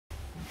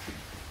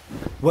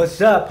What's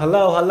up?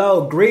 Hello,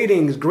 hello.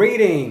 Greetings,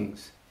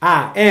 greetings.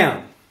 I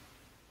am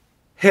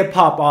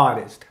hip-hop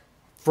artist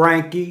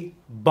Frankey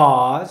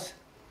Barrz,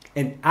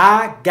 and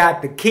I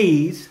got the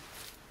keys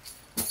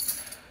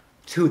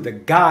to the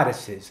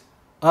goddesses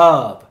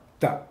of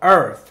the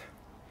earth.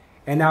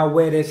 And I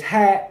wear this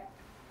hat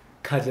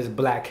because it's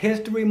Black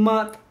History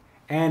Month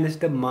and it's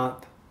the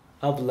month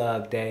of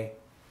Love Day.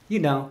 You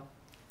know,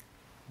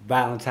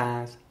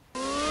 Valentine's.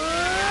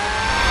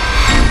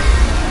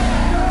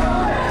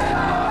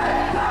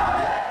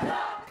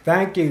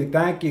 Thank you,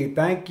 thank you,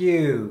 thank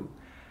you.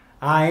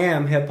 I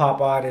am hip-hop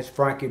artist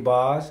Frankey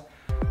Barrz.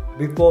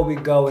 Before we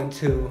go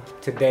into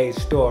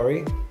today's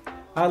story,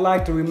 I'd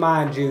like to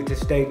remind you to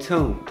stay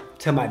tuned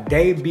to my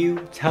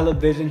debut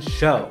television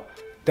show,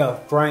 The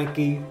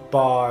Frankey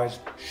Barrz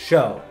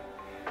Show,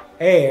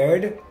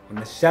 aired on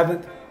the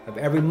 7th of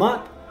every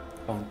month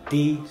on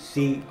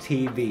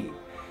DCTV.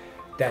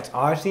 That's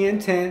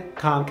RCN 10,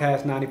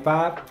 Comcast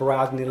 95,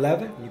 Verizon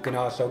 11. You can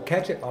also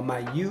catch it on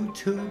my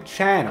YouTube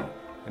channel.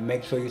 And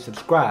make sure you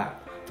subscribe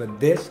for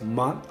this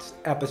month's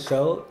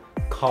episode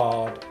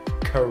called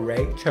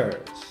Curators.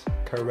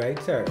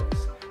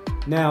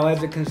 Now,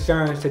 as it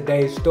concerns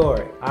today's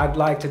story, I'd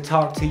like to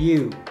talk to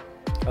you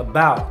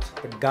about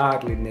the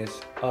godliness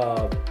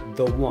of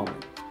the woman.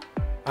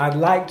 I'd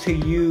like to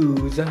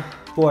use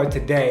for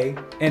today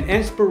an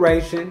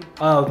inspiration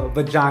of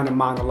vagina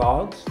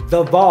monologues,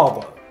 the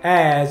vulva,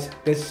 as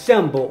the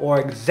symbol or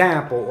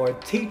example or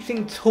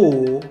teaching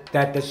tool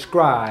that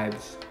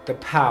describes the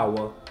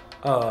power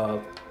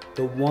of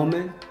the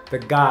woman, the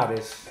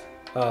goddess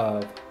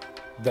of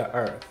the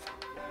earth.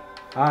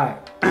 Alright,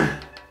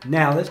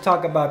 now let's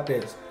talk about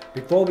this.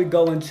 Before we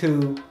go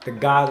into the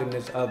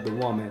godliness of the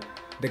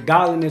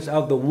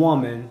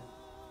woman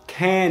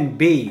can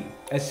be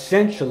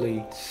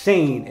essentially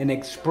seen and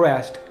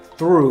expressed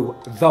through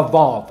the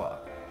vulva.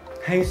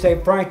 Hey, you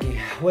say, Frankie,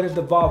 what is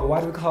the vulva?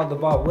 Why do we call it the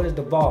vulva? What is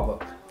the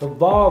vulva? The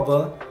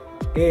vulva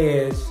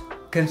is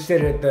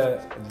considered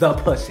the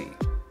pussy,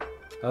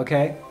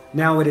 okay?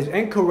 Now, it is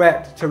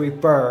incorrect to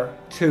refer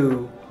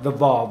to the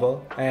vulva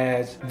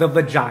as the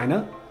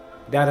vagina.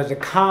 That is a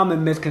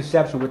common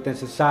misconception within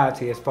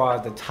society as far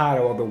as the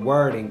title or the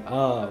wording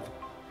of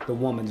the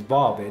woman's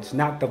vulva. It's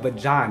not the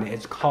vagina,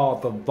 it's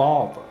called the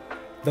vulva.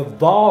 The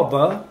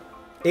vulva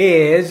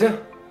is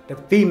the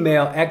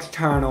female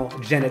external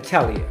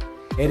genitalia.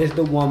 It is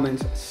the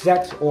woman's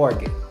sex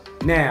organ.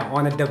 Now,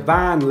 on a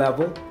divine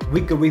level,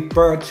 we could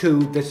refer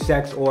to the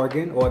sex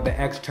organ or the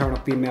external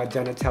female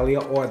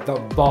genitalia or the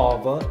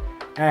vulva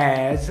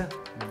as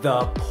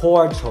the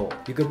portal.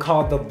 You could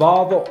call the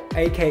vulva,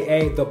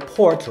 aka the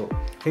portal.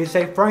 They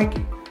say,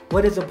 Frankie,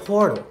 what is a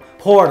portal?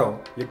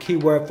 Portal. Your key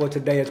word for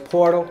today is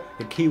portal.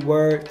 Your key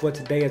word for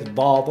today is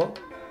vulva.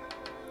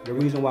 The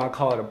reason why I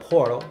call it a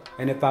portal,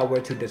 and if I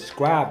were to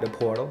describe the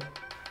portal,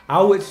 I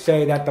would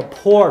say that a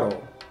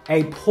portal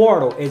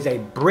is a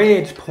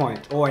bridge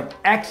point or an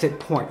exit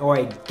point or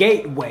a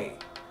gateway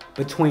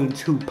between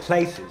two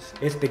places.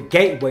 It's the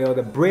gateway or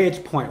the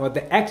bridge point or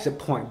the exit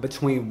point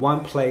between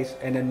one place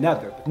and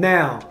another.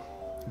 Now,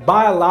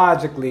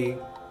 biologically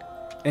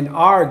and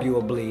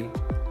arguably,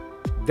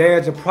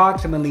 there's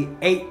approximately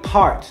 8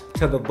 parts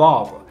to the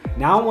vulva.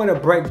 Now, I want to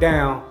break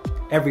down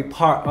every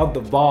part of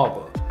the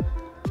vulva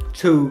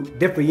to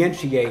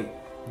differentiate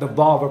the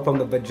vulva from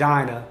the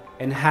vagina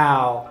and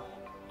how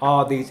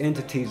all these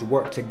entities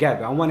work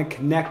together. I want to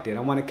connect it.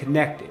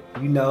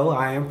 You know,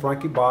 I am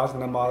Frankey Barrz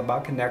and I'm all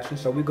about connection,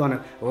 so we're going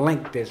to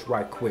link this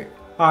right quick.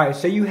 Alright,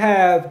 so you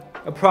have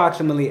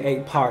approximately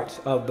 8 parts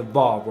of the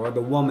vulva, or the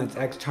woman's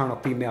external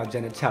female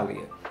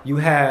genitalia. You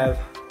have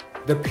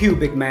the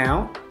pubic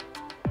mound.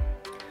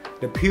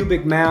 The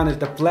pubic mound is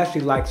the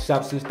fleshy-like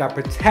substance that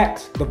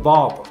protects the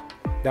vulva,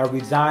 that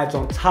resides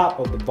on top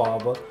of the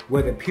vulva,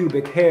 where the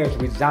pubic hairs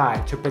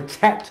reside to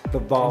protect the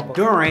vulva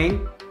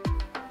during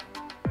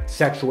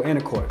sexual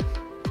intercourse.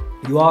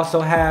 You also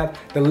have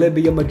the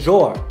labia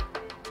majora,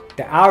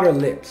 the outer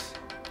lips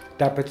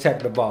that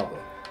protect the vulva.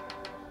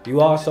 You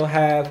also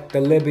have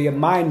the labia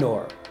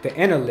minora, the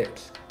inner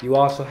lips. You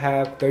also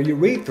have the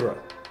urethra,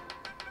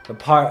 the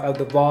part of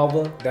the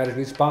vulva that is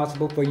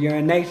responsible for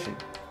urination.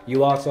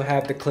 You also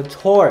have the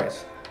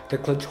clitoris. The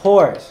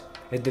clitoris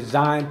is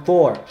designed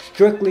for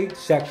strictly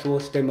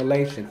sexual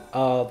stimulation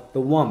of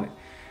the woman.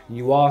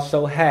 You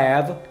also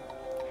have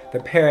the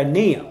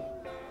perineum,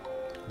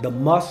 the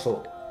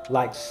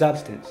muscle-like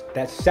substance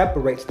that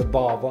separates the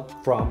vulva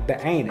from the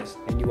anus.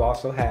 And you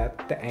also have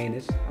the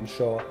anus. I'm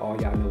sure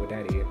all y'all know what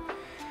that is.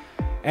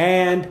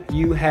 And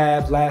you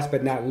have, last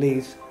but not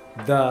least,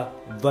 the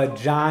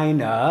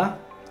vagina,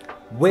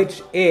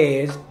 which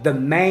is the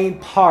main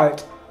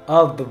part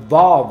of the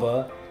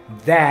vulva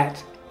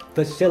that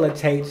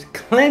facilitates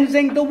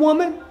cleansing the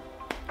woman.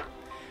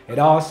 It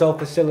also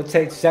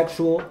facilitates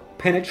sexual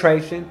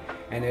penetration,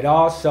 and it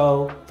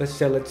also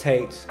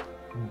facilitates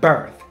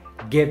birth.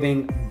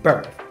 Giving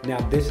birth. Now,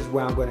 this is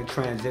where I'm going to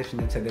transition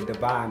into the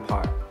divine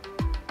part.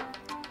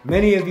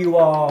 Many of you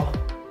all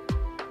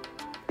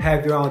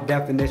have your own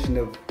definition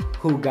of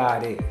who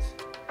God is.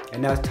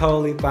 And that's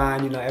totally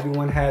fine. You know,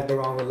 everyone has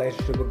their own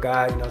relationship with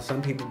God. You know,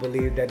 some people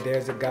believe that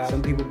there's a God.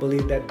 Some people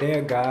believe that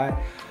they're God.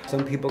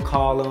 Some people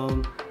call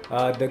him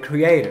the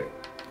creator.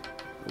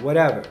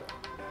 Whatever.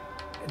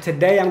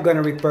 Today I'm going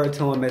to refer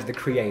to him as the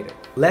creator.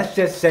 Let's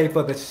just say,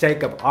 for the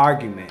sake of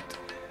argument,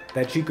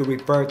 that you could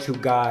refer to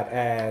God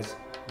as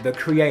the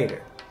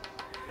creator.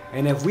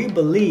 And if we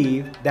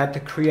believe that the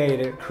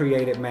creator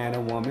created man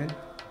and woman,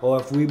 or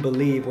if we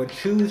believe or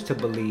choose to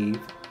believe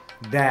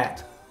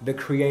that the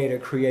creator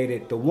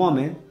created the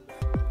woman,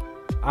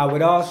 I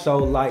would also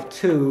like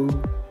to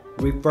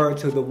refer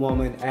to the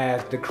woman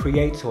as the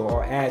creator,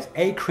 or as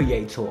a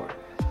creator.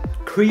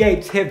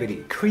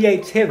 Creativity,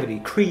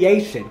 creativity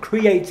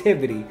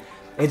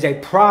is a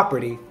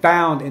property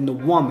found in the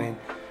woman,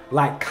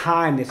 like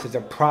kindness is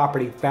a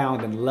property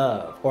found in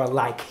love, or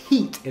like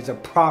heat is a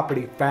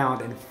property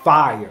found in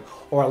fire,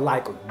 or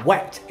like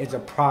wet is a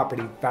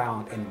property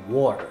found in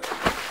water.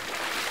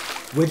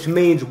 Which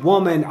means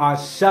women are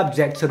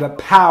subject to the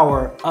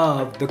power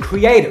of the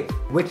creator,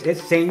 which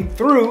is seen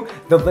through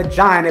the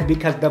vagina,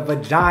 because the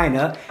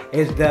vagina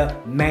is the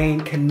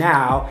main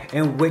canal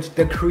in which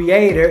the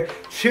creator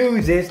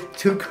chooses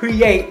to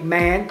create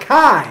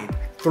mankind,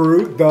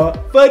 through the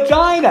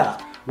vagina.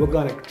 We're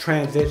gonna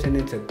transition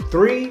into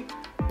 3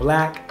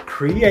 black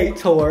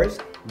creators,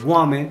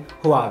 women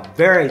who are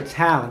very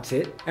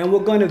talented, and we're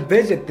gonna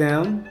visit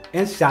them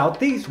in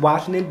Southeast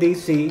Washington,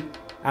 D.C.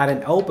 at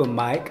an open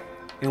mic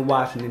in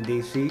Washington,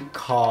 D.C.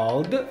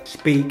 called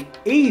Speak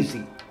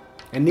Easy.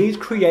 And these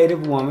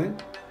creative women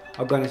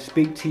are going to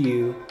speak to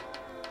you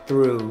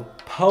through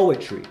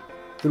poetry,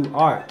 through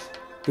art,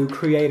 through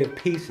creative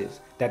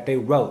pieces that they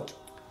wrote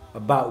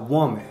about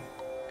woman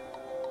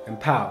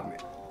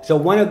empowerment. So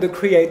one of the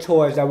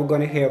creators that we're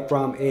going to hear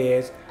from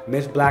is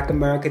Miss Black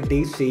America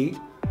D.C.,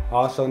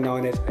 also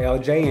known as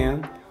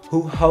LJM,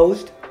 who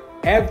hosts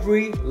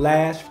every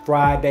last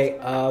Friday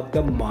of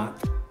the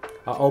month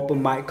an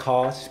open mic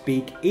called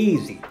Speak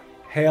Easy,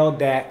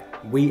 held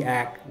at We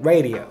Act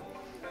Radio.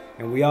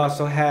 And we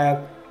also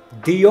have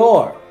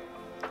Dior,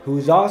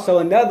 who's also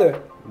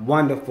another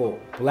wonderful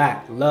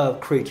black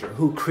love creature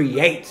who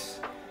creates.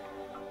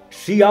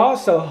 She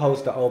also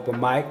hosts the open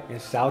mic in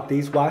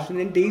Southeast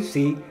Washington,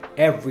 D.C.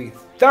 every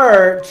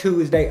 3rd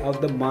Tuesday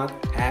of the month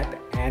at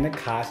the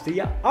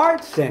Anacostia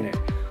Art Center.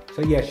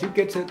 So yes, you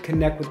get to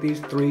connect with these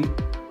 3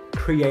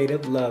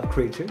 creative love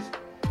creatures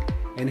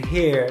and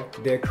hear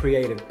their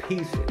creative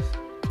pieces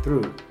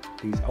through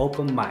these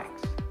open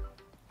mics.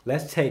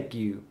 Let's take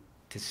you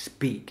to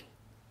Speak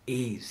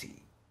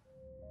Easy.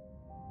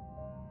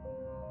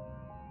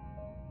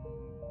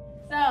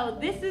 So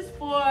this is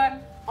for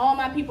all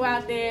my people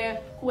out there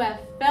who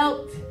have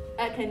felt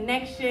a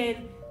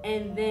connection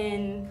and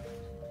then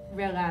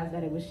realized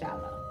that it was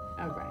shallow.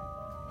 All right.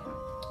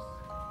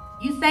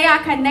 You say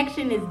our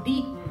connection is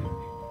deep,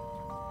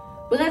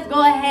 but let's go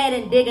ahead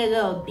and dig a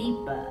little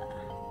deeper.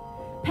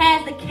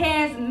 Past the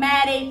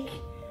charismatic,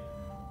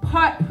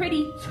 part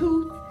pretty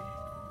tooth,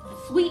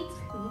 sweet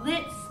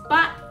lips,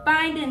 spot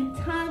finding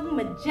tongue,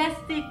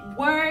 majestic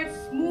words,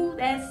 smooth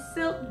as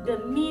silk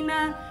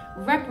demeanor,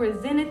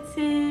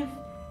 representative,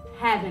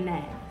 have an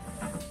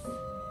ass.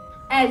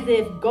 As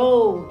if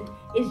gold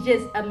is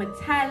just a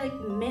metallic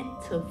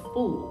meant to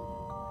fool.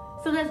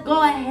 So let's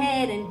go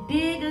ahead and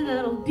dig a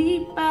little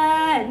deeper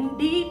and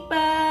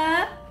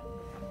deeper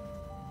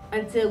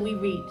until we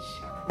reach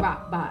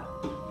rock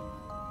bottom.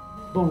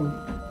 Boom.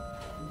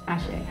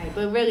 Ashe.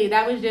 But really,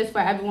 that was just for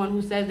everyone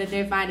who says that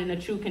they're finding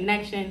a true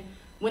connection,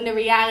 when the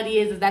reality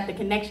is that the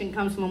connection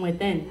comes from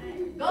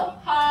within. Go,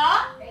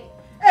 ha!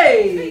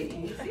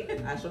 Hey!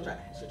 I shall try.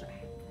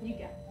 You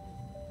got it.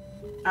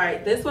 All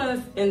right, this one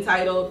is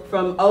entitled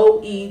From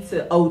OE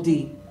to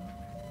OD.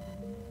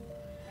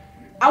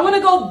 I want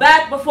to go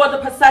back before the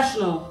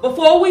processional,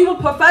 before we were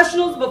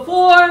professionals,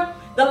 before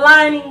the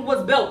lining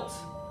was built.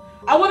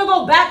 I want to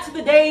go back to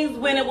the days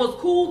when it was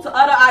cool to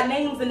utter our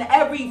names in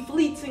every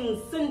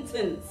fleeting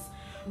sentence.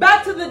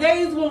 Back to the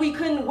days when we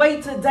couldn't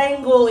wait to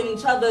dangle in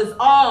each other's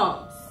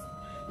arms.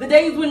 The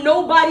days when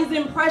nobody's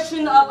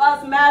impression of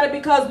us mattered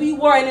because we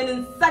were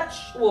an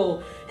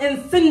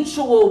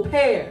sensual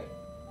pair.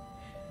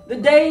 The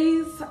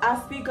days I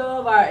speak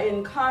of are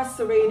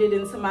incarcerated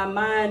into my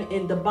mind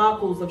in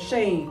debacles of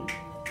shame.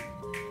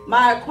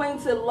 My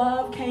acquainted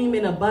love came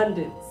in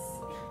abundance.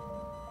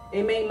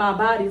 It made my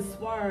body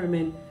squirm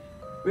and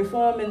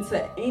reform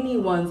into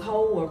anyone's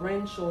hoe or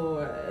wrench,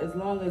 or as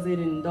long as it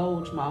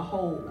indulged my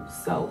whole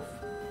self.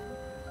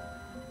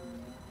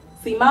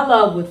 See, my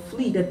love would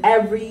fleet at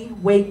every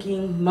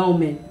waking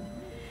moment,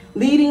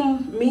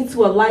 leading me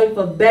to a life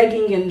of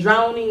begging and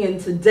drowning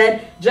into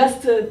debt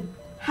just to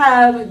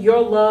have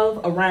your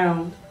love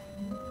around.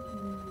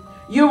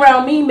 You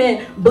around me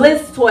meant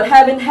bliss toward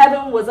heaven.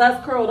 Heaven was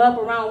us curled up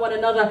around one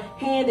another,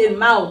 hand in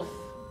mouth.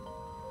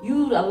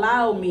 You'd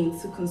allow me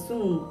to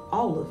consume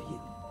all of you.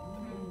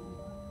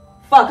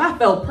 Fuck, I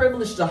felt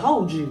privileged to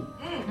hold you.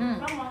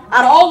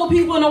 Out of all the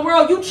people in the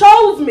world, you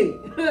chose me.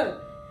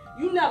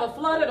 You never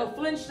flooded or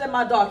flinched at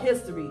my dark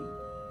history.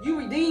 You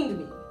redeemed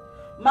me.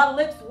 My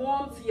lips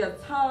warm to your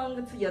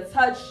tongue, to your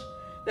touch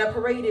that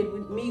paraded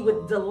with me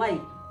with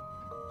delight.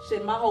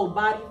 Shit, my whole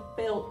body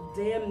felt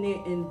damn near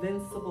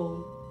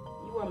invincible.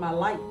 You are my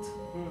light.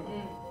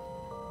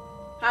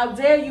 How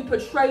dare you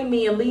portray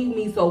me and leave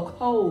me so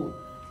cold?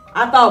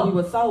 I thought we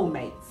were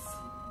soulmates.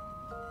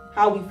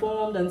 How we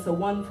formed into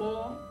one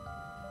form.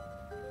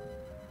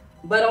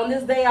 But on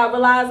this day I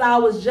realized I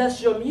was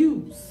just your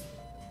muse.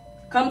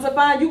 Come to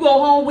find you go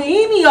home with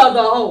any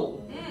other hoe.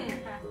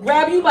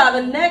 Grab you by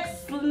the neck,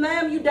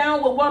 slam you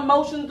down with one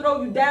motion,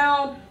 throw you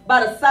down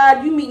by the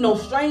side. You meet no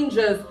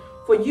strangers,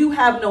 for you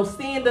have no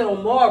standard or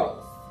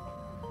morals.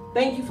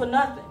 Thank you for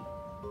nothing.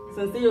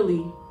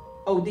 Sincerely,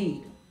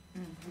 OD.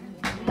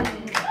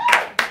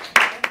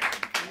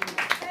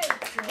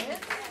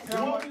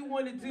 So what we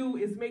want to do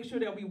is make sure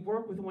that we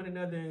work with one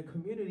another in the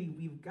community.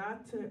 We've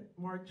got to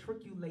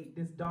matriculate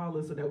this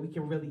dollar so that we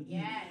can really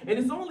eat. Yes. And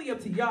it's only up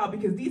to y'all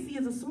because DC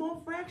is a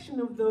small fraction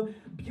of the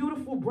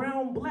beautiful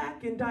brown,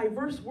 black, and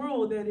diverse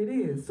world that it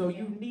is. So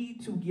you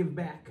need to give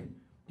back.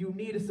 You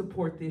need to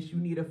support this. You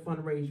need to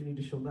fundraise. You need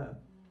to show love.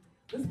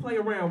 Let's play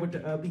around with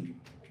the beat.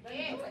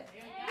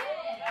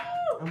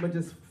 I'm going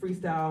to just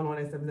freestyle on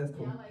that stuff. That's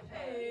cool.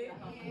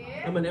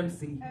 I'm an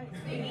MC.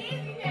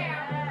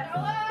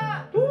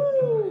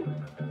 Woo!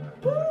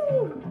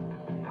 Woo!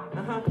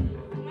 Uh-huh.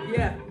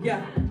 Yeah.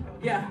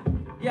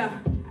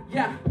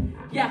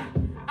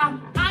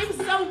 I'm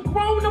so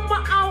grown on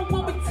my own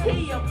woman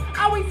tear.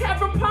 Always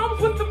having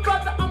problems with the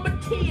brother, I'm a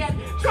kid.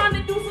 Trying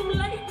to do some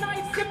late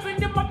night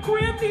sipping in my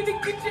crib. Need to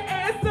get your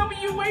ass up,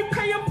 you ain't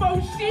paying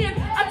for shit.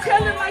 I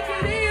tell it like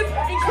it is,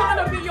 ain't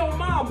trying to be your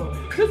mama.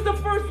 Just the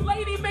first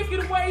lady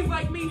making waves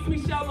like me,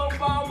 Michelle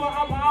Obama.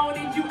 I'm on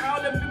it, you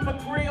all up in my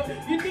grill.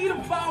 You need to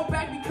fall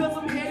back because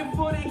I'm headed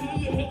for the hill.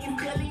 You hating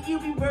telling you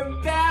be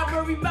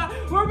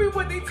worry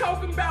what they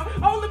talking about.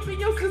 All up in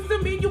your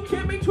system and you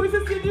can't make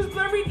choices. You're just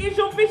blurry. Is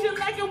your vision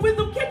like a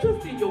wisdom? Can't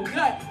trust in your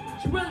gut.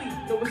 You really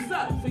know what's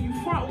up, so you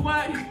front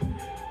what?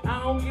 I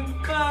don't give a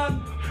fuck,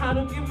 I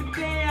don't give a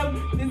damn.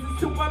 This is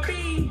who I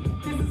be,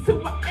 this is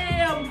who I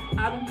am.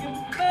 I don't give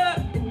a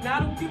fuck, and I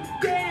don't give a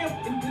damn.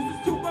 And this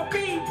is who I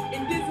be,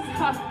 and this is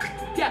how.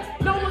 Yeah,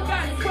 no one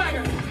got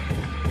swagger.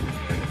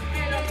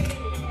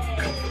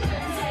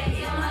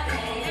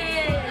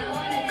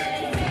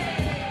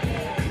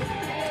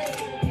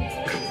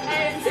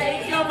 And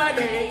take your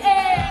money.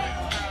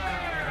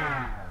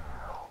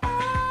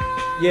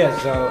 Yeah,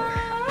 so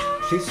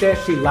she says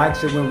she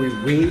likes it when we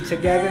read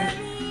together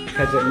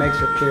because it makes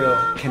her feel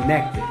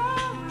connected.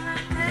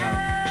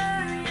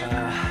 You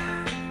know,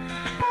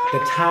 the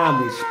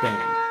time we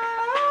spend,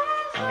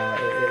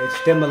 it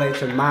stimulates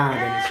her mind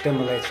and it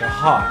stimulates her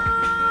heart.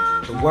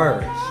 The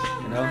words,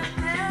 you know,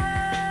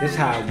 this is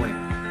how it went.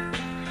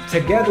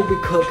 Together we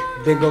cook,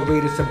 then go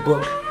read us a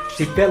book.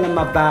 She feeling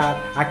my vibe,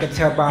 I can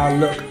tell by her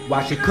look.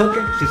 While she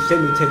cooking, she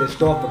sent me to the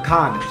store for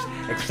condoms.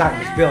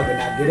 Excitement's building,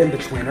 I get in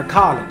between her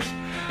columns.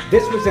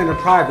 This was in a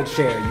private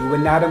chair, you were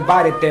not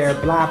invited there.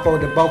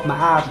 Blindfolded both my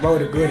eyes,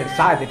 rolled a good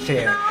inside the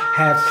chair.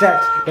 Have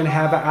sex, then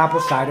have an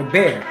apple cider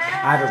beer.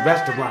 At a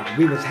restaurant,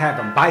 we was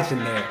having bison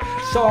there.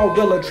 Saw a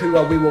willow tree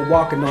while we were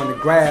walking on the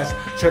grass.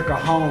 Took her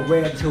home,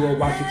 read to her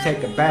while she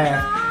take a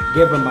bath.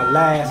 Give her my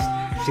last,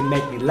 she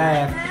make me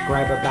laugh.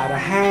 Grab her by the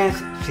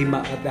hands, she my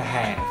other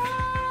half.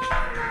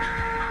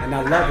 And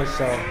I love her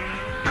so,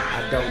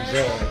 I don't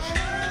judge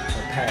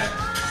her past.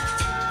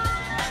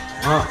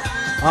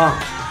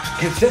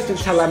 Consistent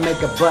till I make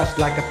her bust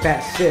like a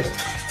fat cyst.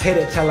 Hit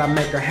it till I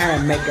make her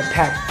hand make a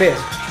packed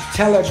fist.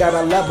 Tell her that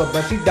I love her,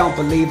 but she don't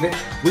believe it.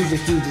 We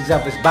just uses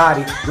of his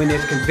body when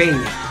it's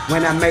convenient.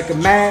 When I make her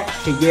mad,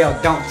 she yell,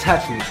 don't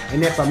touch me.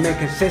 And if I'm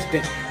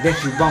inconsistent, then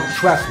she won't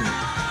trust me.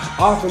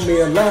 Offer me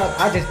a love,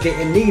 I just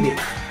didn't need it.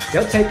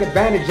 They'll take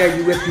advantage of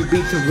you if you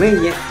be too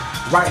lenient.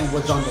 Writing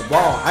was on the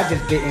wall, I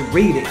just didn't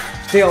read it.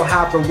 Still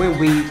hopping when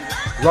we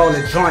roll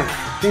a joint.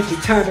 Then she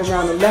turned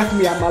around and left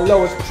me at my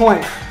lowest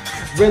point.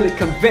 Really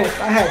convinced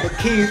I had the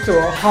keys to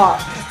her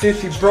heart. Then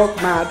she broke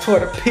mine,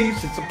 tore the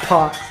pieces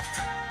apart.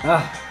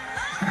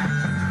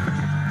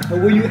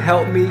 Will you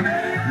help me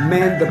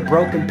mend the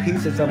broken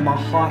pieces of my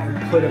heart and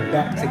put it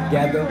back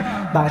together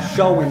by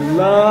showing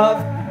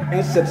love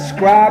and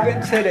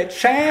subscribing to the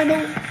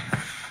channel?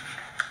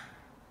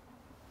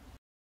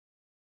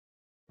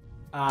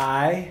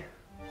 I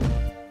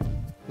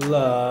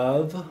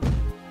love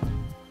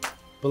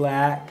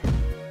black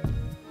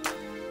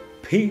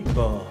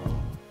people.